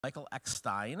Michael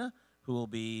Eckstein, who will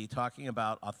be talking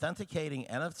about authenticating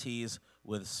NFTs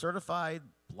with certified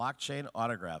blockchain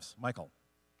autographs. Michael.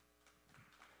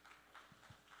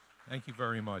 Thank you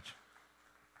very much.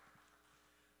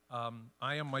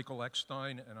 I am Michael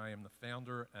Eckstein, and I am the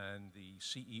founder and the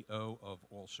CEO of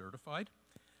All Certified.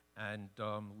 And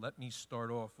let me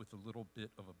start off with a little bit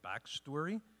of a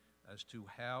backstory as to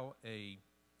how a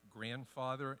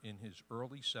grandfather in his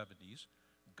early 70s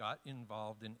got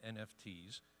involved in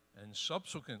NFTs and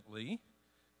subsequently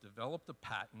developed a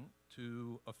patent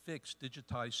to affix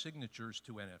digitized signatures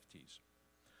to NFTs.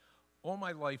 All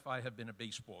my life, I have been a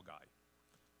baseball guy.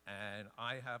 And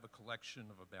I have a collection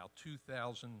of about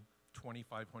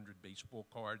 2,500 baseball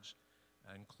cards.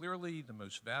 And clearly, the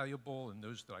most valuable and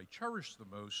those that I cherish the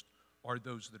most are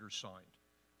those that are signed.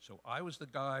 So I was the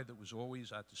guy that was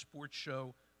always at the sports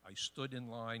show. I stood in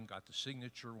line, got the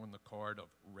signature on the card of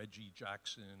Reggie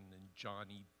Jackson and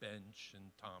Johnny Bench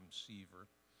and Tom Seaver.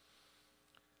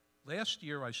 Last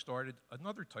year, I started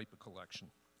another type of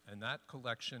collection. And that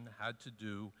collection had to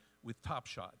do with Top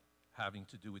Shot, having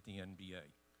to do with the NBA.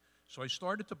 So I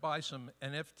started to buy some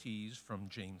NFTs from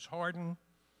James Harden,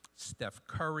 Steph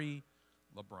Curry,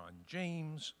 LeBron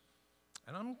James,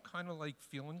 and I'm kind of like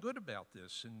feeling good about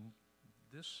this. And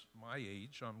this, my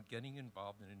age, I'm getting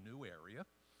involved in a new area.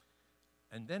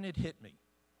 And then it hit me.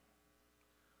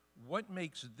 What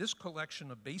makes this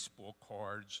collection of baseball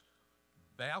cards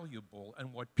valuable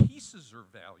and what pieces are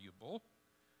valuable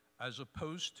as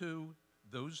opposed to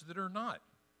those that are not?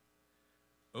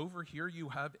 Over here you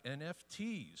have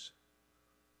NFTs.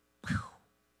 Whew.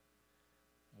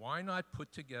 Why not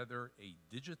put together a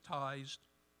digitized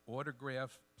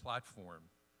autograph platform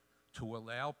to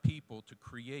allow people to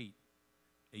create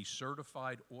a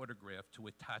certified autograph to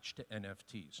attach to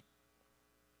NFTs?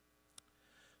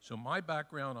 So my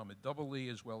background, I'm a double E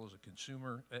as well as a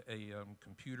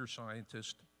computer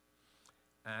scientist.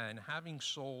 And having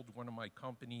sold one of my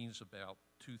companies about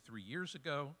 2-3 years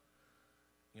ago,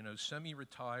 you know,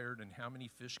 semi-retired, and how many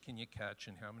fish can you catch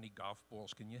and how many golf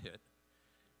balls can you hit?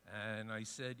 And I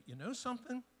said, you know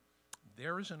something?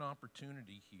 There is an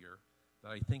opportunity here that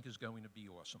I think is going to be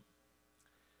awesome.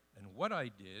 And what I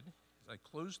did is I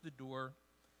closed the door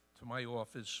to my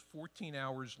office. 14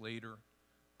 hours later,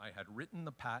 I had written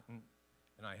the patent,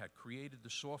 and I had created the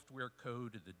software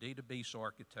code, the database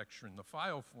architecture, and the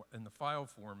file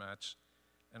formats,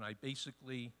 and I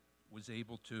basically was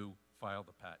able to file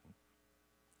the patent.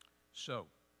 So,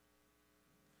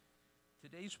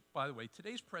 by the way,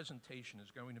 today's presentation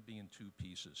is going to be in two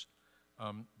pieces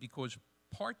because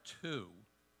part two,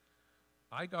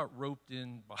 I got roped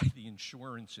in by the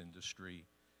insurance industry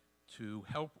to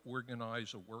help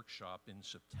organize a workshop in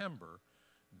September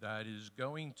that is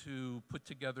going to put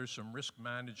together some risk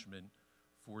management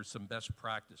for some best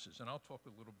practices. And I'll talk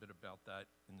a little bit about that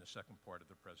in the second part of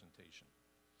the presentation.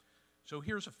 So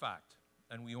here's a fact,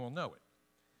 and we all know it.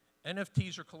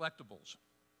 NFTs are collectibles,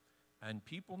 and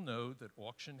people know that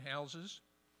auction houses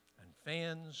and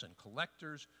fans and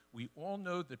collectors, we all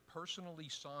know that personally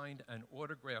signed and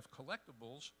autographed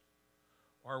collectibles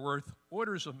are worth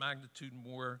orders of magnitude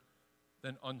more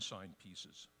than unsigned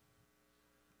pieces.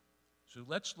 So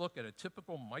let's look at a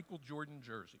typical Michael Jordan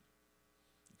jersey.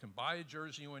 You can buy a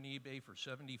jersey on eBay for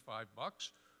 $75,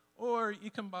 or you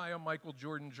can buy a Michael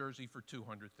Jordan jersey for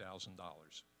 $200,000.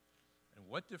 And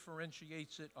what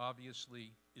differentiates it,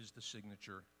 obviously, is the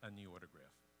signature and the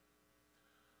autograph.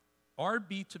 Our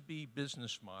B2B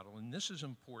business model, and this is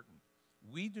important,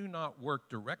 we do not work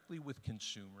directly with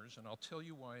consumers, and I'll tell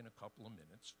you why in a couple of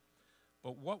minutes.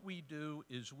 But what we do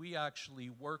is we actually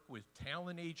work with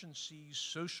talent agencies,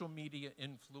 social media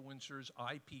influencers,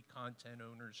 IP content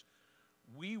owners.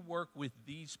 We work with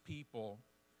these people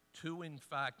to, in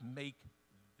fact, make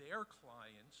their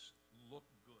clients look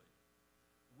good.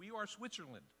 We are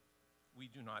Switzerland. We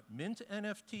do not mint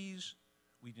NFTs.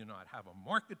 We do not have a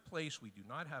marketplace. We do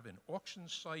not have an auction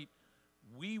site.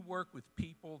 We work with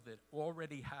people that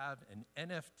already have an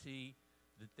NFT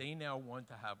that they now want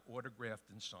to have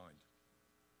autographed and signed.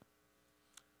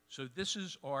 So this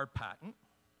is our patent,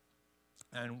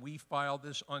 and we filed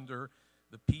this under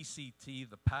the PCT,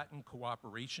 the Patent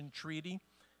Cooperation Treaty,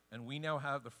 and we now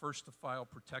have the first to file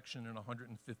protection in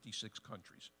 156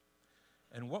 countries.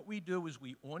 And what we do is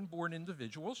we onboard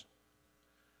individuals,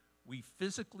 we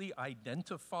physically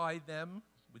identify them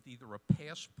with either a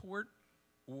passport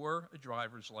or a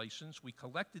driver's license, we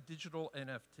collect a digital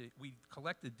NFT, we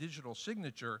collect a digital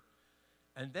signature,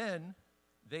 and then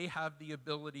they have the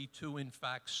ability to, in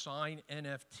fact, sign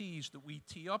NFTs that we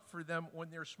tee up for them on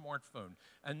their smartphone.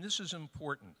 And this is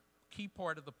important, key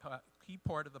part of the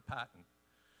patent.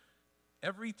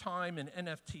 Every time an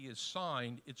NFT is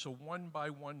signed, it's a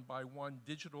one-by-one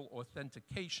digital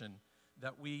authentication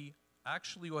that we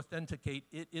actually authenticate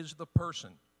it is the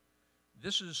person.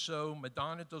 This is so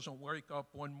Madonna doesn't wake up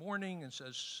one morning and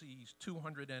sees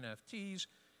 200 NFTs,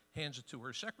 hands it to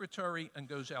her secretary, and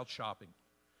goes out shopping.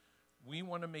 We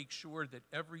want to make sure that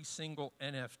every single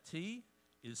NFT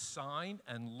is signed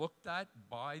and looked at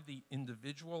by the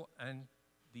individual and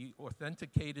the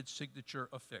authenticated signature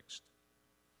affixed.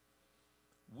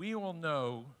 We all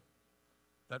know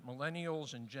that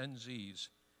millennials and Gen Zs,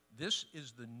 this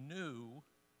is the new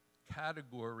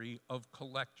category of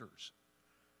collectors.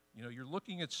 You know, you're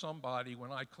looking at somebody,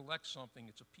 when I collect something,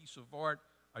 it's a piece of art,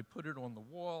 I put it on the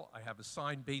wall, I have a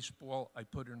signed baseball, I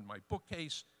put it in my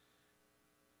bookcase.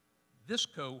 This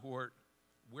cohort,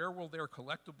 where will their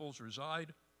collectibles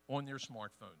reside? On their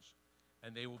smartphones.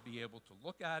 And they will be able to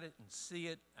look at it and see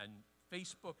it and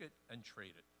Facebook it and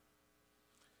trade it.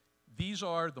 These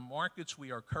are the markets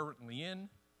we are currently in: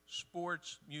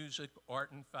 sports, music,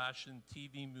 art and fashion,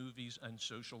 TV, movies, and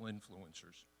social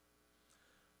influencers.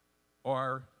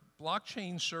 Our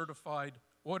blockchain certified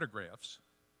autographs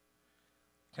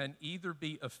can either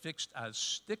be affixed as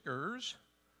stickers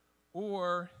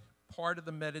or part of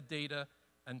the metadata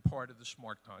and part of the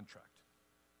smart contract.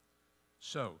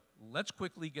 So let's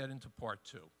quickly get into part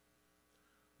 2.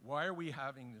 Why are we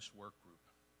having this work group?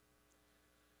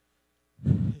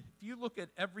 If you look at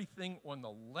everything on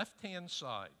the left-hand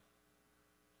side,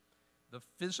 the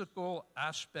physical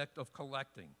aspect of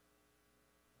collecting,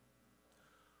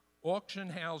 auction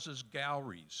houses,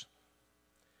 galleries,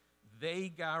 they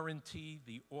guarantee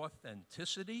the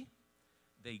authenticity,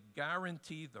 they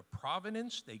guarantee the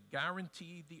provenance, they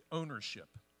guarantee the ownership.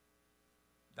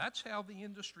 That's how the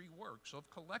industry works of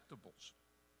collectibles.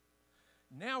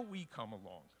 Now we come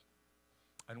along,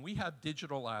 and we have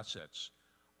digital assets,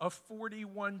 a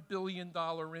 $41 billion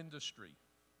industry.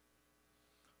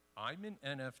 I'm in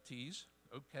NFTs,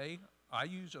 okay, I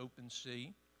use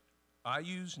OpenSea, I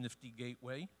use Nifty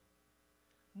Gateway.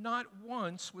 Not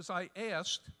once was I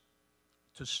asked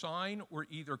to sign or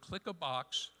either click a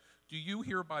box, do you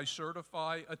hereby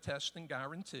certify, attest, and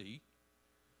guarantee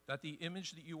that the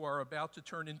image that you are about to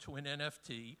turn into an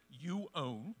NFT you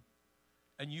own,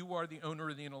 and you are the owner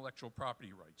of the intellectual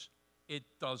property rights. It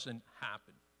doesn't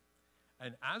happen.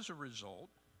 And as a result,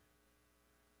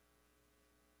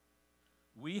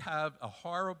 we have a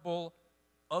horrible,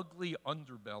 ugly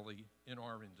underbelly in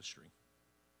our industry.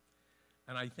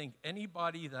 And I think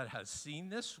anybody that has seen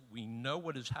this, we know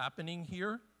what is happening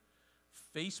here.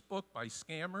 Facebook by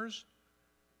scammers,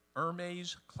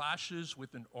 Hermes clashes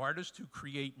with an artist who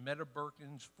create meta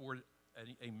Birkins for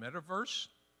a metaverse.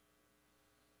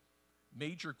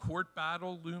 Major court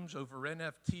battle looms over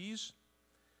NFTs.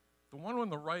 The one on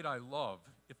the right I love.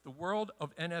 If the world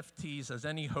of NFTs has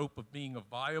any hope of being a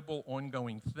viable,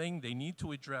 ongoing thing, they need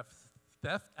to address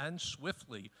theft and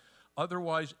swiftly.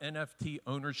 Otherwise, NFT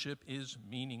ownership is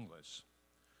meaningless.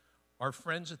 Our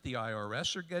friends at the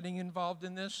IRS are getting involved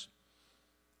in this.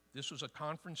 This was a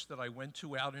conference that I went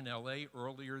to out in LA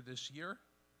earlier this year.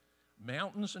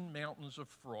 Mountains and mountains of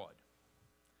fraud.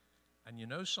 And you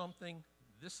know something?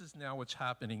 This is now what's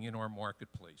happening in our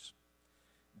marketplace.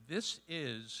 This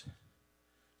is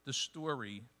the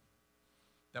story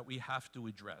that we have to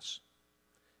address.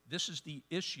 This is the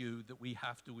issue that we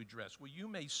have to address. Well, you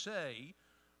may say,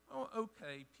 oh,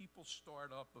 okay, people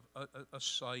start up a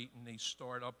site and they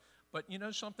start up, but you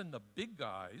know something? The big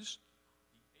guys,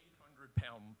 the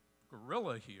 800-pound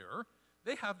gorilla here,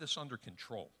 they have this under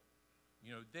control.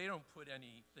 You know, they don't put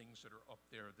any things that are up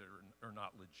there that are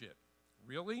not legit.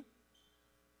 Really?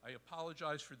 I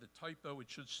apologize for the typo. It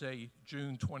should say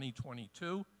June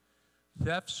 2022.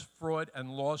 Thefts, fraud, and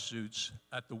lawsuits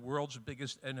at the world's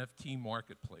biggest NFT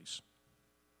marketplace.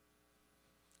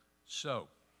 So,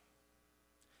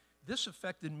 this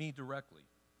affected me directly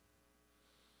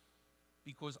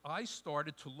because I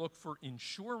started to look for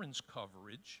insurance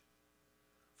coverage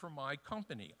for my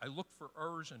company. I looked for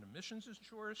errors and omissions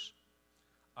insurance.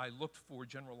 I looked for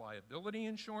general liability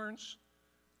insurance.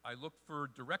 I looked for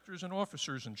directors and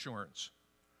officers insurance.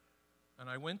 And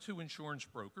I went to insurance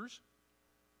brokers.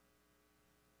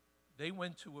 They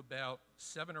went to about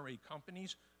 7 or 8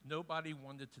 companies. Nobody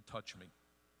wanted to touch me.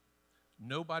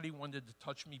 Nobody wanted to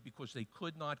touch me because they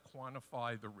could not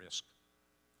quantify the risk.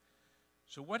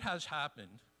 So what has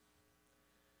happened,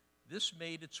 this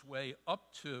made its way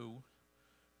up to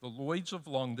the Lloyd's of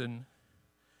London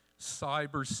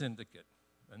Cyber Syndicate.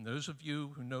 And those of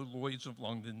you who know Lloyd's of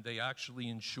London, they actually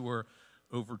insure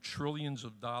over trillions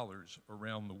of dollars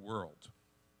around the world.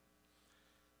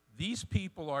 These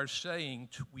people are saying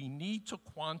we need to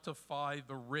quantify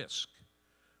the risk.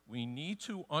 We need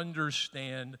to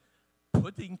understand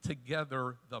putting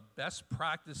together the best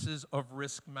practices of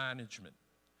risk management.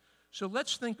 So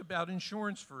let's think about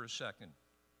insurance for a second.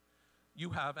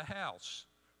 You have a house.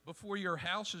 Before your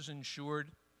house is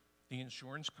insured, the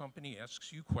insurance company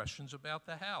asks you questions about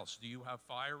the house. Do you have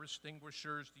fire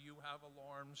extinguishers? Do you have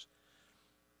alarms?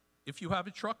 If you have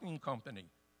a trucking company,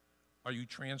 are you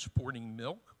transporting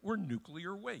milk or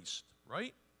nuclear waste,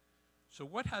 right? So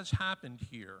what has happened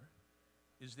here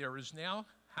is there is now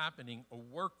happening a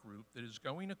work group that is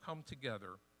going to come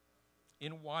together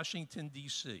in Washington,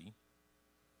 D.C.,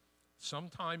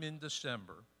 sometime in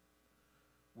December,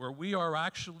 where we are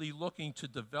actually looking to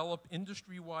develop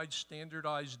industry-wide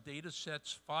standardized data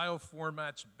sets, file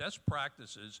formats, best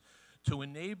practices to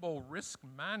enable risk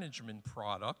management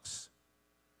products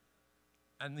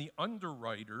and the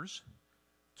underwriters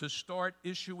to start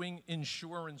issuing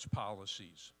insurance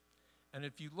policies. And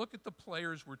if you look at the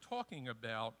players we're talking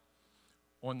about,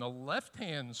 on the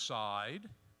left-hand side,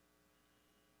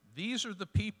 these are the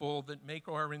people that make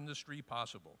our industry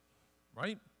possible,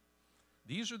 right?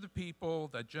 These are the people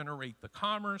that generate the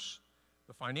commerce,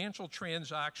 the financial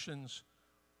transactions,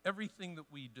 everything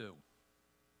that we do.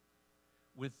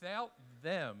 Without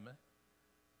them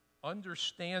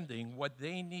understanding what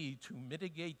they need to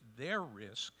mitigate their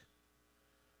risk,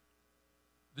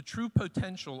 the true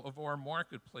potential of our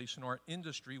marketplace and our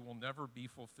industry will never be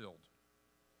fulfilled.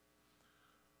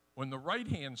 On the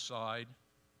right-hand side,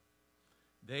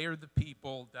 they are the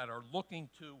people that are looking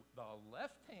to the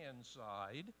left-hand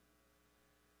side.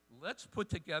 Let's put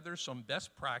together some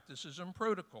best practices and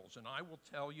protocols. And I will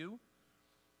tell you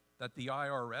that the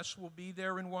IRS will be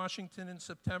there in Washington in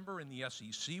September, and the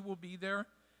SEC will be there,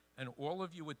 and all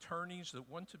of you attorneys that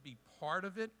want to be part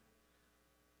of it,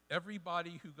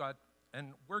 everybody who got,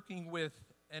 and working with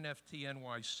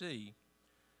NFT.NYC,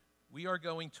 we are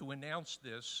going to announce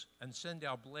this and send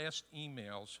out blast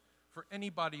emails for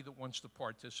anybody that wants to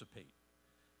participate.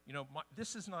 You know,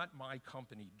 this is not my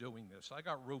company doing this. I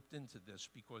got roped into this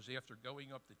because after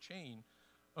going up the chain,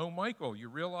 oh, Michael, you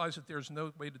realize that there's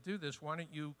no way to do this. Why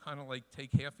don't you kind of like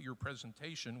take half of your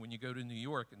presentation when you go to New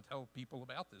York and tell people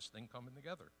about this thing coming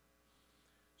together?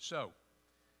 So,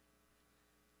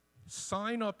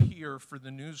 sign up here for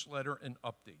the newsletter and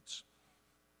updates.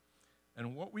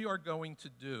 And what we are going to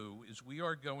do is we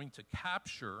are going to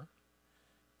capture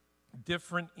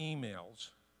different emails.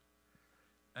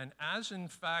 And as, in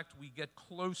fact, we get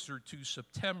closer to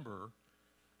September,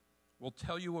 we'll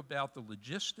tell you about the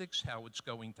logistics, how it's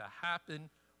going to happen,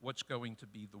 what's going to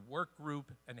be the work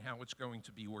group, and how it's going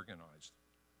to be organized.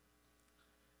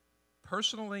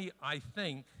 Personally, I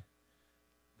think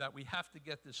that we have to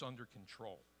get this under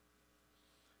control.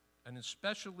 And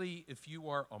especially if you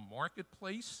are a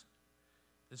marketplace,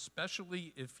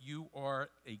 especially if you are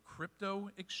a crypto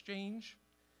exchange,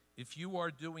 if you are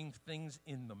doing things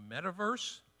in the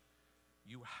metaverse,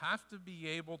 you have to be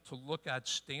able to look at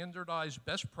standardized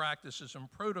best practices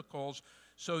and protocols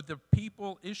so the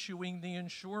people issuing the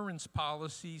insurance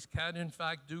policies can, in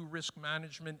fact, do risk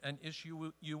management and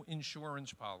issue you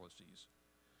insurance policies.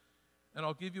 And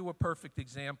I'll give you a perfect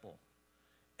example.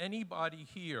 Anybody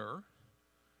here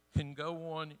can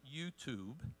go on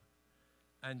YouTube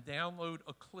and download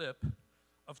a clip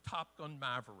of Top Gun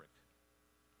Maverick.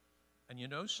 And you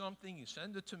know something? You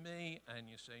send it to me and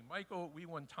you say, Michael, we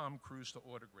want Tom Cruise to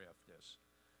autograph this.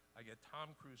 I get Tom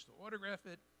Cruise to autograph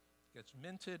it, gets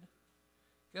minted.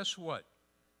 Guess what?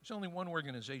 There's only one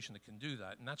organization that can do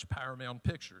that, and that's Paramount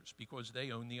Pictures, because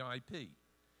they own the IP.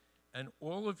 And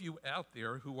all of you out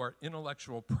there who are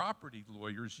intellectual property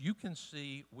lawyers, you can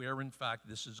see where, in fact,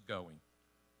 this is going.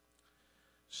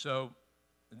 So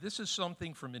this is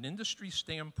something from an industry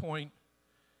standpoint.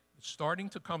 It's starting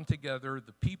to come together.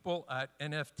 The people at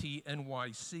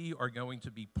NFT.NYC are going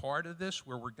to be part of this,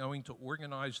 where we're going to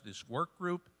organize this work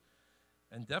group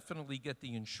and definitely get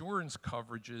the insurance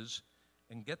coverages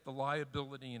and get the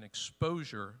liability and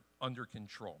exposure under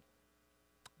control.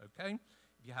 Okay?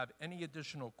 If you have any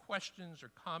additional questions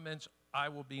or comments, I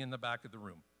will be in the back of the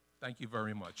room. Thank you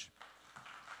very much.